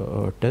should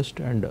test.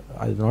 And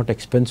అది నాట్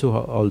ఎక్స్పెన్సివ్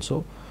ఆల్సో.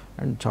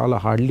 అండ్ చాలా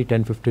హార్డ్లీ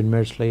 10-15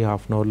 మినిట్స్లో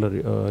హాఫ్ అన్ అవర్లో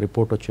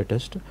రిపోర్ట్ వచ్చే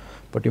టెస్ట్.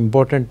 బట్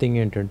ఇంపార్టెంట్ థింగ్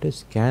ఏంటంటే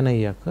స్కాన్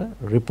అయ్యాక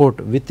రిపోర్ట్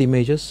విత్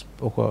ఇమేజెస్,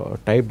 ఒక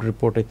టైప్డ్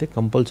రిపోర్ట్ అయితే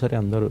కంపల్సరీ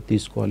అందరూ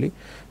తీసుకోవాలి.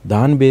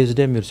 దాని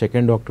బేస్డే మీరు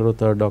సెకండ్ డాక్టర్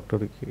థర్డ్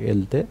డాక్టర్కి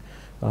వెళ్తే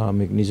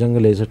మీకు నిజంగా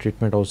లేజర్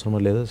ట్రీట్మెంట్ అవసరమా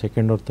లేదా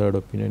సెకండ్ ఆర్ థర్డ్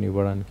ఒపీనియన్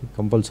ఇవ్వడానికి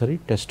కంపల్సరీ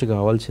టెస్ట్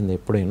కావాల్సిందే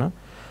ఎప్పుడైనా.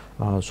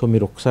 సో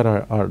మీరు ఒకసారి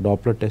ఆ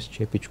డాప్లర్ టెస్ట్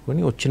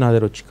చేయించుకొని నా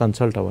దగ్గర వచ్చి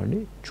కన్సల్ట్ అవ్వండి.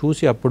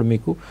 చూసి అప్పుడు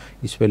మీకు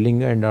ఈ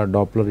స్వెల్లింగ్ అండ్ ఆ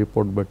డాప్లర్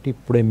రిపోర్ట్ బట్టి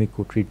ఇప్పుడే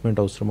మీకు ట్రీట్మెంట్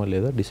అవసరమా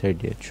లేదా డిసైడ్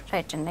చేయొచ్చు.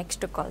 రైట్,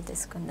 నెక్స్ట్ కాల్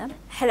తీసుకుందాం.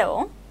 హలో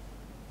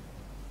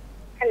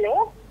హలో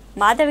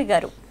మాధవి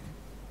గారు.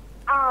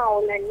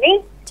 అవునండి,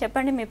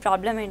 చెప్పండి మీ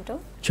ప్రాబ్లం ఏంటో.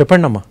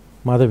 చెప్పండి అమ్మా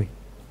Madhavi.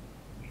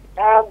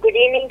 Good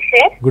evening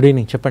sir. Good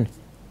evening, చెప్పండి.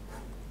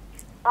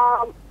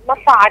 మా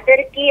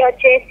ఫాదర్ కి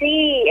వచ్చేసి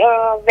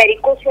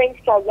వెరికోస్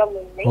వెయిన్స్ ప్రాబ్లం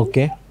ఉంది.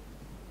 ఓకే.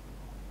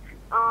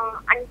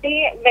 అంటే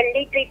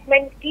వెళ్ళి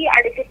ట్రీట్మెంట్ కి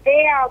అడిగితే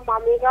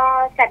మామూలుగా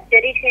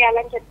సర్జరీ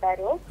చేయాలని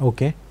చెప్పారు.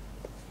 ఓకే.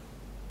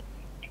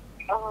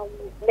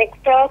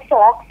 నెక్స్ట్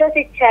సాక్సెస్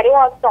ఇచ్చారు,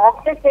 ఆ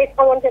సాక్సెస్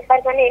వేసుకోమని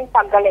చెప్పారు కానీ ఏం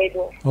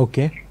తగ్గలేదు.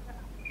 ఓకే.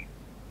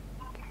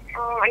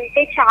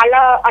 అంటే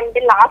చాలా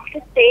అంటే లాస్ట్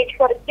స్టేజ్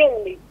వరకే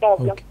ఉంది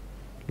ప్రాబ్లం.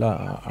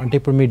 అంటే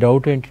ఇప్పుడు మీ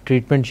డౌట్ ఏంటి,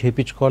 ట్రీట్మెంట్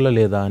చేయించుకోవాలా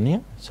లేదా అని,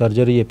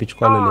 సర్జరీ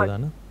చేయించుకోవాలా లేదా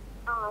అని?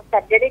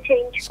 సర్జరీ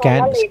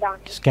చేయించుకోవాలా లేదా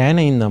అని. స్కాన్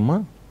అయిందమ్మా?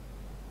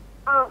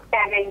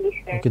 స్కాన్ అయింది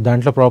సార్. ఓకే.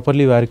 దాంట్లో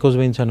ప్రాపర్లీ వారికోజ్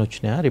వెయిన్స్ అని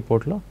వచ్చినాయా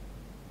రిపోర్ట్లో?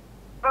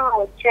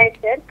 వచ్చాయి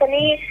సార్,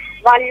 కానీ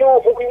వాళ్ళు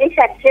ఓన్లీ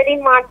సర్జరీ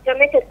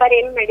మాత్రమే చెప్పారు,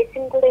 ఏం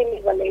మెడిసిన్ కూడా ఏమి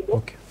ఇవ్వలేదు.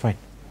 ఓకే,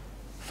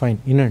 ఫైన్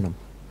వినండి.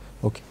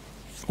 ఓకే,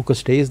 ఒక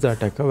స్టేజ్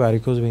దాటాక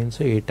వారికోజ్ వెయిన్స్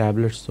ఏ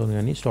ట్యాబ్లెట్స్తో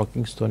కానీ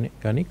స్టాకింగ్స్తో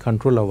కానీ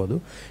కంట్రోల్ అవ్వదు.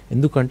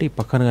 ఎందుకంటే ఈ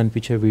పక్కన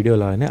కనిపించే వీడియో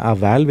లాగానే ఆ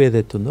వాల్వ్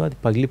ఏదైతుందో అది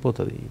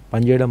పగిలిపోతుంది,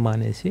 పనిచేయడం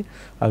మానేసి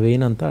ఆ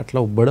వెయిన్ అంతా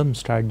అట్లా ఉబ్బడం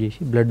స్టార్ట్ చేసి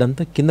బ్లడ్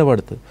అంతా కింద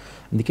పడుతుంది.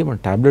 అందుకే మన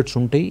ట్యాబ్లెట్స్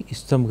ఉంటాయి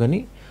ఇస్తాం,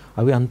 కానీ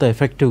అవి అంత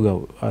ఎఫెక్టివ్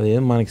కావు.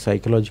 అదేం మనకి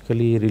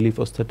సైకలాజికలీ రిలీఫ్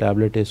వస్తే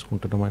ట్యాబ్లెట్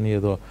వేసుకుంటున్నామని,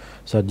 ఏదో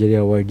సర్జరీ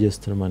అవాయిడ్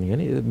చేస్తున్నామని,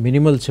 కానీ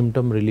మినిమల్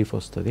సిమ్టమ్ రిలీఫ్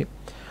వస్తుంది.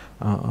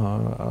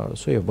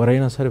 సో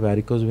ఎవరైనా సరే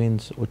వారికోజ్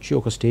వెయిన్స్ వచ్చి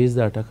ఒక స్టేజ్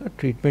దాటాక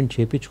ట్రీట్మెంట్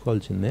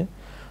చేయించుకోవాల్సిందే.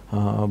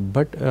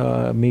 బట్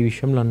మీ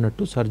విషయంలో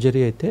అన్నట్టు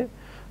సర్జరీ అయితే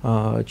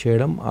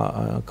చేయడం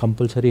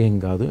కంపల్సరీ ఏం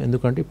కాదు.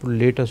 ఎందుకంటే ఇప్పుడు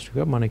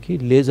లేటెస్ట్గా మనకి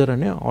లేజర్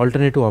అనే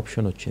ఆల్టర్నేటివ్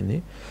ఆప్షన్ వచ్చింది.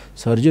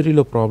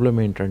 సర్జరీలో ప్రాబ్లం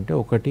ఏంటంటే,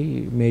 ఒకటి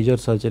మేజర్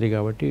సర్జరీ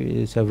కాబట్టి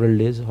సెవరల్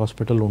డేస్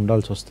హాస్పిటల్లో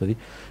ఉండాల్సి వస్తుంది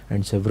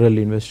అండ్ సెవరల్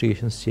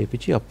ఇన్వెస్టిగేషన్స్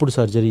చేపించి అప్పుడు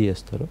సర్జరీ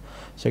చేస్తారు.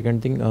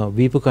 సెకండ్ థింగ్,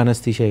 వీపుకు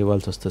అనస్థీషియా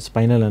ఇవ్వాల్సి వస్తుంది,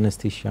 స్పైనల్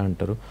అనస్థీషియా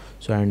అంటారు.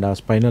 సో అండ్ ఆ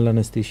స్పైనల్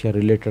అనస్థీషియా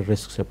రిలేటెడ్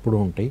రిస్క్స్ ఎప్పుడూ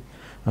ఉంటాయి.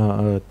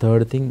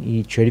 థర్డ్ థింగ్, ఈ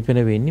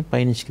చెడిపోయిన వెయిన్ని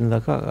పైనుంచి కింద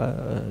దాకా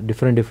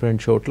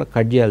డిఫరెంట్ చోట్ల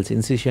కట్ చేయాల్సి,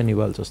 ఇన్సిషన్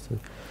ఇవ్వాల్సి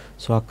వస్తుంది.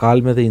 సో ఆ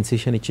కాలు మీద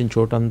ఇన్సిషన్ ఇచ్చిన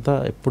చోటంతా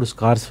ఎప్పుడు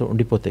స్కార్స్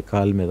ఉండిపోతాయి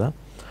కాలు మీద.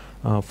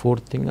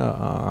 ఫోర్త్ థింగ్,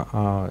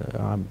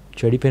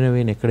 చెడిపోయిన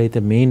వెయిన్ ఎక్కడైతే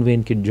మెయిన్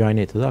వెయిన్కి జాయిన్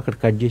అవుతుందో అక్కడ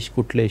కట్ చేసి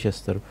కుట్లు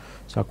వేసేస్తారు.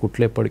 సో ఆ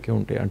కుట్లు ఎప్పటికీ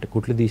ఉంటాయి, అంటే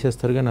కుట్లు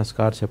తీసేస్తారు కానీ ఆ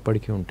స్కార్స్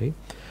ఎప్పటికీ ఉంటాయి.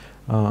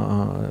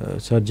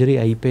 సర్జరీ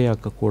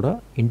అయిపోయాక కూడా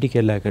ఇంటికి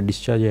వెళ్ళాక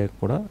డిశ్చార్జ్ అయ్యాక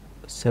కూడా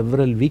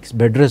సెవరల్ వీక్స్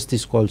బెడ్ రెస్ట్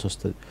తీసుకోవాల్సి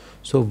వస్తుంది.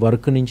 సో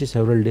వర్క్ నుంచి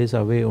సెవరల్ డేస్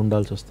అవే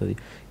ఉండాల్సి వస్తుంది.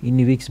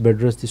 ఇన్ని వీక్స్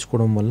బెడ్ రెస్ట్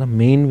తీసుకోవడం వల్ల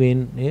మెయిన్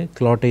వెయిన్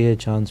క్లాట్ అయ్యే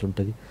ఛాన్స్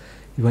ఉంటుంది.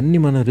 ఇవన్నీ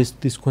మనం రిస్క్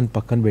తీసుకొని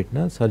పక్కన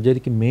పెట్టినా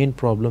సర్జరీకి main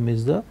problem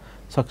is the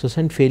success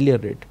and failure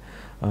rate.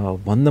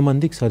 100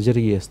 మందికి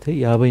సర్జరీ చేస్తే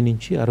 50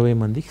 నుంచి 60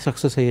 మందికి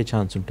సక్సెస్ అయ్యే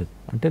ఛాన్స్ ఉంటుంది.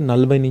 అంటే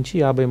 40 నుంచి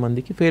 50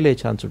 మందికి ఫెయిల్ అయ్యే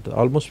ఛాన్స్ ఉంటుంది.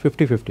 ఆల్మోస్ట్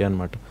 50-50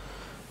 అనమాట.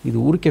 ఇది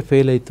ఊరికే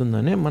ఫెయిల్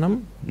అవుతుందనే మనం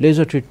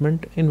లేజర్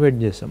ట్రీట్మెంట్ ఇన్వైట్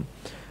చేసాం.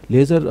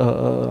 లేజర్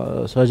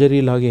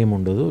సర్జరీ లాగా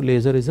ఏముండదు.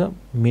 Laser is a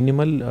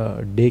minimal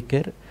day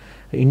care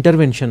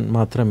intervention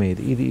మాత్రమే.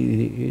 ఇది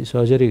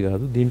సర్జరీ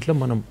కాదు. దీంట్లో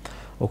మనం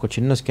ఒక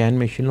చిన్న స్కాన్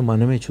మెషిన్లో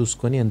మనమే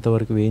చూసుకొని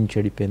ఎంతవరకు వెయిన్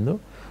చెడిపోయిందో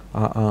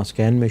ఆ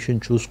స్కాన్ మెషిన్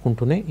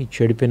చూసుకుంటూనే ఈ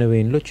చెడిపోయిన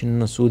వెయిన్లో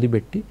చిన్న సూది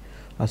పెట్టి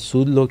ఆ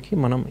సూదిలోకి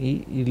మనం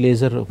ఈ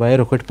లేజర్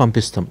వైర్ ఒకటి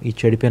పంపిస్తాం ఈ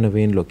చెడిపోయిన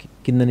వెయిన్లోకి,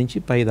 కింద నుంచి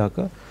పై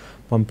దాకా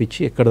పంపించి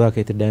ఎక్కడ దాకా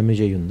అయితే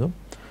డ్యామేజ్ అయ్యి ఉందో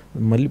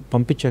మళ్ళీ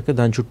పంపించాక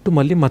దాని చుట్టూ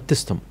మళ్ళీ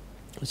మత్తిస్తాం.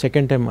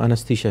 సెకండ్ టైం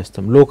అనస్థీషియా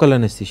ఇస్తాం, లోకల్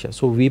అనస్థీషియా.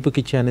 సో వీపుకి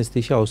ఇచ్చే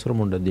అనస్థీషియా అవసరం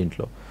ఉండదు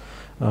దీంట్లో.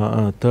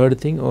 థర్డ్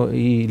థింగ్,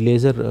 ఈ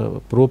లేజర్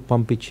ప్రోబ్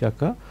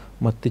పంపించాక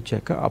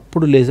మత్తిచ్చాక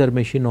అప్పుడు లేజర్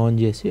మెషిన్ ఆన్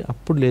చేసి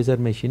అప్పుడు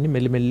లేజర్ మెషిన్ని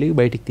మెల్లిమెల్లిగా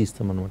బయటికి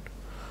తీస్తాం అనమాట.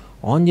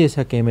 ఆన్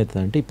చేశాక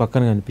ఏమవుతుందంటే ఈ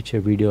పక్కన కనిపించే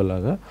వీడియో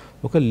లాగా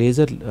ఒక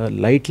లేజర్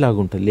లైట్ లాగా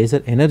ఉంటుంది,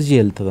 లేజర్ ఎనర్జీ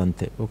వెళ్తుంది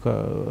అంతే, ఒక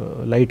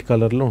లైట్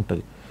కలర్లో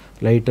ఉంటుంది,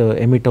 లైట్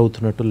ఎమిట్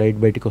అవుతున్నట్టు లైట్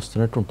బయటికి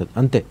వస్తున్నట్టు ఉంటుంది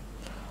అంతే.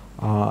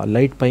 ఆ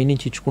లైట్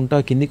పైనుంచి ఇచ్చుకుంటా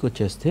కిందికి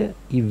వచ్చేస్తే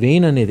ఈ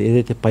వెయిన్ అనేది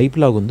ఏదైతే పైప్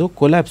లాగా ఉందో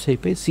కొలాప్స్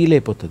అయిపోయి సీల్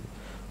అయిపోతుంది,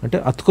 అంటే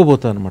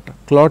అతుకుపోతుంది అనమాట,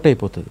 క్లాట్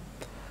అయిపోతుంది.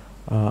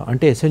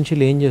 అంటే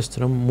ఎసెన్షియల్ ఏం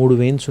చేస్తున్నాం, 3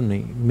 వెయిన్స్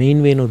ఉన్నాయి,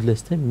 మెయిన్ వెయిన్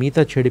వదిలేస్తే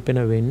మిగతా చెడిపోయిన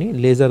వెయిన్ని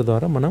లేజర్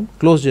ద్వారా మనం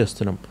క్లోజ్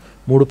చేస్తున్నాం.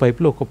 3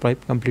 పైపులు ఒక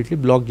పైప్ కంప్లీట్లీ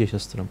బ్లాక్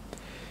చేసేస్తున్నాం.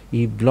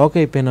 ఈ బ్లాక్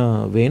అయిపోయిన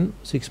వెయిన్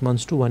 6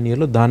 months to 1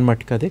 yearలో దాని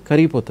మట్టుకు అదే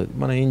కరిగిపోతుంది,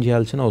 మనం ఏం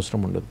చేయాల్సిన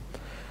అవసరం ఉండదు.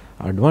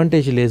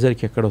 అడ్వాంటేజ్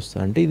లేజర్కి ఎక్కడ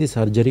వస్తుంది అంటే ఇది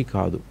సర్జరీ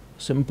కాదు,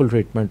 సింపుల్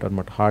ట్రీట్మెంట్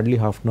అనమాట. హార్డ్లీ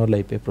 ½ an hourలో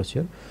అయిపోయే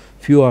ప్రొసీజర్.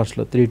 ఫ్యూ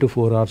అవర్స్లో 3 to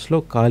 4 hours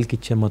కాలుకి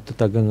ఇచ్చే మత్తు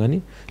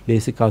తగ్గంగానే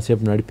లేసి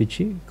కాసేపు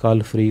నడిపించి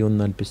కాలు ఫ్రీ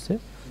ఉందనిపిస్తే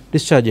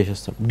డిశ్చార్జ్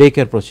చేసేస్తాం. Day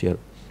care procedure.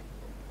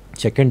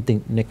 Second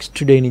thing, next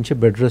day నుంచే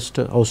బెడ్ రెస్ట్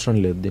అవసరం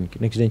లేదు దీనికి,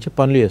 నెక్స్ట్ డే నుంచే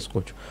పనులు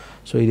చేసుకోవచ్చు.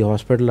 సో ఇది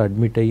హాస్పిటల్లో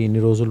అడ్మిట్ అయ్యి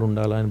ఇన్ని రోజులు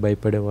ఉండాలని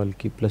భయపడే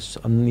వాళ్ళకి ప్లస్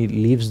అన్ని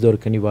లీవ్స్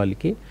దొరకని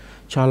వాళ్ళకి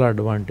చాలా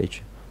advantage.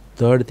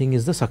 Third thing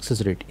is the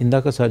success rate.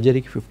 ఇందాక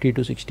సర్జరీకి 50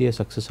 to 60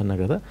 సక్సెస్ అన్నా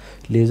కదా,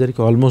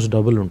 లేజర్కి ఆల్మోస్ట్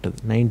డబుల్ ఉంటుంది,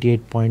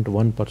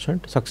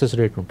 98.1% సక్సెస్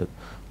రేట్ ఉంటుంది.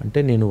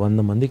 అంటే నేను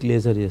 100 మందికి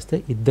లేజర్ చేస్తే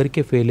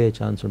ఇద్దరికే ఫెయిల్ అయ్యే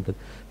ఛాన్స్ ఉంటుంది,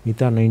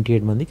 మిగతా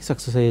 98 మందికి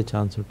సక్సెస్ అయ్యే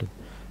ఛాన్స్ ఉంటుంది.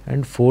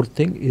 అండ్ ఫోర్త్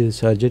థింగ్, ఇది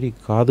సర్జరీ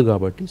కాదు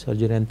కాబట్టి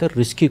సర్జరీ అంతా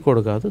రిస్కీ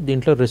కూడా కాదు,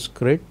 దీంట్లో రిస్క్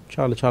రేట్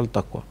చాలా చాలా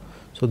తక్కువ.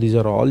 So these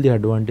are all the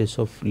advantages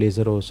of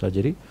laser over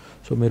surgery.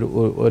 So మీరు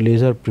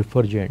లేజర్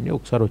ప్రిఫర్ చేయండి,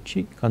 ఒకసారి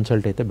వచ్చి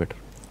కన్సల్ట్ అయితే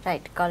బెటర్.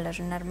 రైట్, కాలర్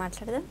ఉన్నారు,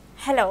 మాట్లాడదాం.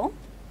 హలో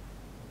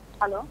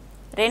హలో,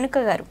 రేణుక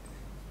గారు.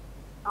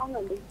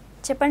 అవునండి,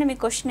 చెప్పండి, మీ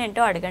క్వశ్చన్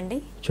ఏంటో అడగండి.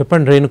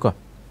 చెప్పండి రేణుక.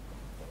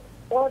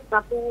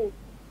 నాకు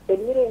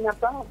డెలివరీ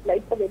అయినాక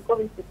లైట్ ఎక్కువ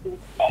వినిపిస్తుంది.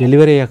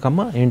 డెలివరీ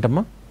అయ్యాకమ్మా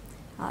ఏంటమ్మా?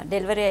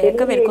 డెలివరీ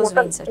అయ్యాక వెరికోస్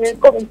వెయిన్స్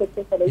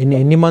వచ్చింది.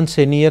 ఎన్ని మంత్స్,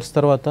 ఎన్ని ఇయర్స్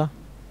తర్వాత?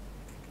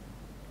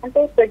 అంటే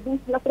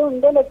ప్రెగ్నెన్సీ ఉన్నప్పుడు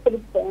ఉందో లేదు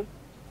తెలిస్తే.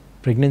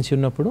 ప్రెగ్నెన్సీ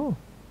ఉన్నప్పుడు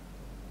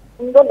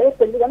ఉందో లేదు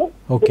తెలియదు కానీ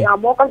ఓకే, ఆ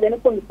మోకాలు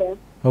వెనుకుంది సార్.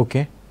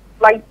 ఓకే,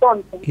 లైట్ తో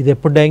ఉంటుంది. ఇది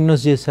ఎప్పుడు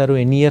డయాగ్నోస్ చేశారు,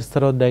 ఎన్ని ఇయర్స్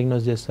తర్వాత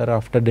డయాగ్నోస్ చేశారు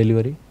ఆఫ్టర్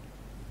డెలివరీ?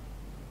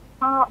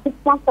 6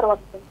 months తర్వాత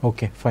సార్.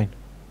 Okay fine.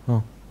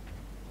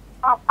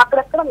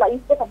 అక్కడక్కడ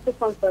లైట్ గా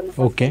కనిపిస్తుంది సార్.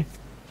 ఓకే,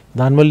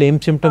 దానివల్ల ఏం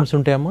సిమ్టమ్స్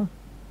ఉంటాయమ్మా?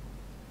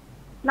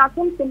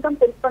 నాకేం సింటమ్స్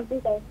తెలుసుకుంటే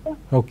సార్.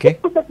 ఓకే,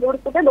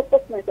 ఊడిపోతే నొప్పి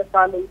వస్తున్నాయి సార్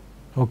కాలు.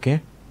 ఓకే,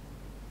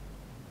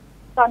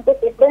 అంటే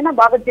ఎప్పుడైనా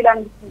బాగా జిలా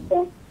అనిపిస్తుంది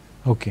సార్.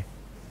 ఓకే.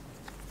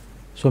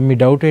 సో మీ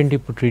డౌట్ ఏంటి,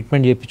 ఇప్పుడు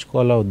ట్రీట్మెంట్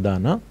చేయించుకోవాలా వద్దా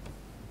అనా?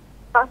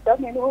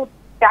 సార్ నేను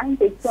స్కానింగ్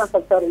చేస్తున్నాను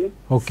సార్. సార్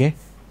ఓకే,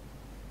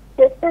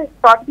 చేస్తే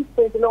స్టార్టింగ్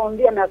స్టేజ్ లో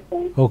ఉంది అన్నారు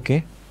సార్. ఓకే,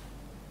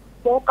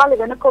 మోకాలు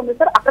వెనుక ఉంది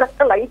సార్,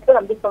 అక్కడక్కడ లైట్ గా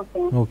కనిపిస్తాం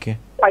సార్. ఓకే,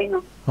 పైన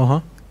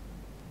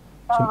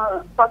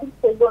స్టార్టింగ్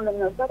స్టేజ్ లో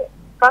ఉంది సార్.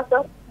 కాదు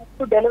సార్,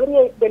 ఇప్పుడు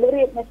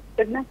డెలివరీ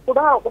ప్రెగ్నెన్సీ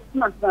కూడా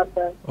వస్తుంది అంటున్నారు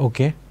సార్.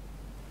 ఓకే,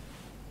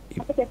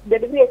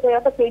 డెలివరీ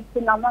అయిపోయాక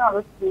చేయించుకుందామని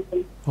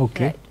ఆలోచిస్తున్నాను.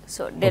 ఓకే.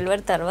 సో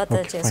డెలివరీ తర్వాత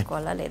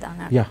చేసుకోవాలా లేదా?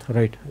 యా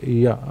రైట్,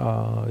 యా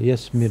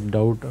ఎస్, మీరు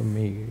డౌట్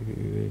మీ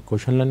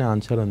క్వశ్చన్లోనే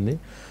ఆన్సర్ ఉంది.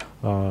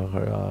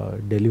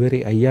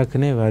 డెలివరీ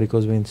అయ్యాకనే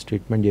వారికోస్ వెయిన్స్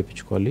ట్రీట్మెంట్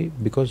చేయించుకోవాలి,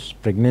 బికాస్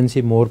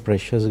ప్రెగ్నెన్సీ మోర్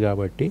ప్రెషస్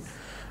కాబట్టి.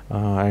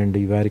 అండ్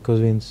ఈ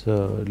varicose veins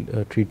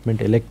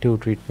treatment elective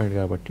treatment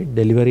కాబట్టి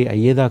డెలివరీ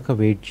అయ్యేదాకా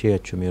వెయిట్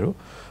చేయొచ్చు మీరు.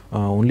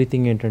 ఓన్లీ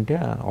థింగ్ ఏంటంటే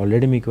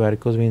ఆల్రెడీ మీకు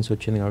వారికోస్ వెయిన్స్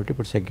వచ్చింది కాబట్టి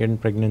ఇప్పుడు సెకండ్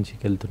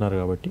ప్రెగ్నెన్సీకి వెళ్తున్నారు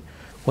కాబట్టి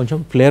కొంచెం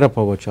ఫ్లేర్ అప్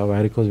అవ్వచ్చు ఆ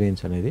వారికోస్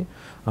వెయిన్స్ అనేది.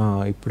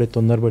 ఇప్పుడే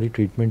తొందరపడి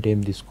ట్రీట్మెంట్ ఏం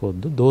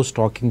తీసుకోవద్దు. దో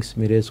స్టాకింగ్స్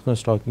మీరు వేసుకున్న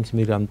స్టాకింగ్స్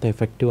మీరు అంత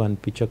ఎఫెక్టివ్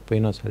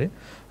అనిపించకపోయినా సరే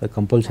అది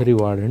కంపల్సరీ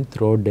వాడండి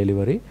త్రూఅవుట్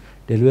డెలివరీ.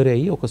 డెలివరీ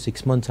అయ్యి ఒక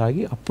 6 months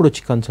ఆగి అప్పుడు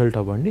వచ్చి కన్సల్ట్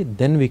అవ్వండి,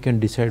 then we can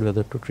decide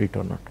whether to treat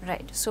are not.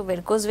 Right. So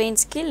varicose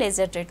వెయిన్స్కి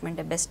laser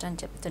treatment best అని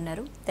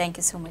చెప్తున్నారు. థ్యాంక్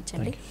యూ సో మచ్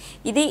అండి.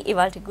 ఇది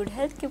ఇవాళ good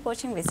health. Keep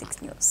watching V6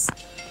 news.